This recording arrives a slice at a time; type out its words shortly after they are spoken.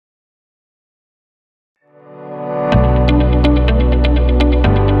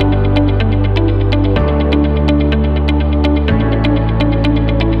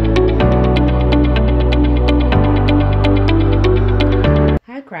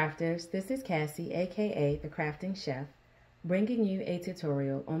crafters, this is Cassie, aka the Crafting Chef, bringing you a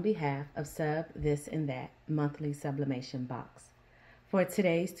tutorial on behalf of Sub This and That monthly sublimation box. For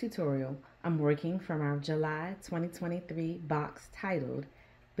today's tutorial, I'm working from our July 2023 box titled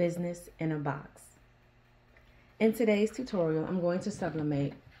Business in a Box. In today's tutorial, I'm going to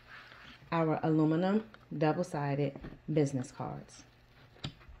sublimate our aluminum double-sided business cards.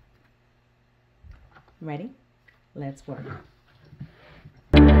 Ready? Let's work.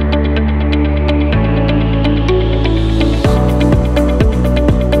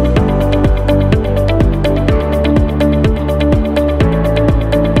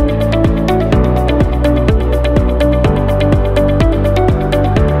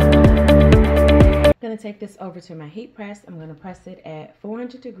 Take this over to my heat press. I'm going to press it at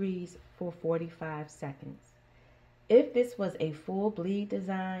 400 degrees for 45 seconds. If this was a full bleed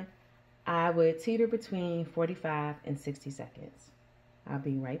design, I would teeter between 45 and 60 seconds. I'll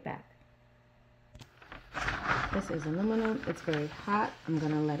be right back. This is aluminum. It's very hot. I'm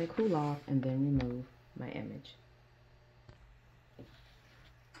going to let it cool off and then remove my image.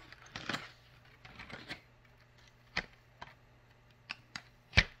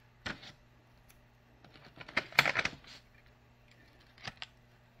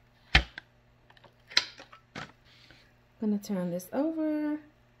 I'm going to turn this over,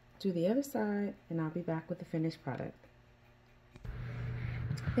 do the other side, and I'll be back with the finished product.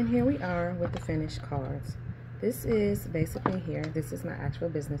 And here we are with the finished cards. This is basically here, this is my actual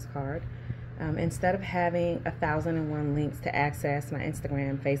business card. Instead of having 1,001 links to access my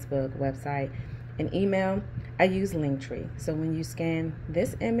Instagram, Facebook, website, and email, I use Linktree. So when you scan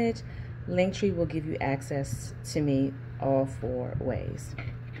this image, Linktree will give you access to me all 4 ways.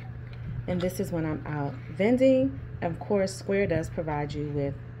 And this is when I'm out vending. Of course, Square does provide you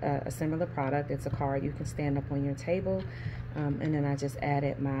with a similar product. It's a card you can stand up on your table. And then I just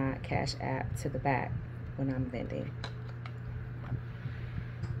added my Cash App to the back when I'm vending.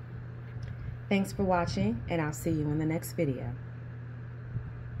 Thanks for watching, and I'll see you in the next video.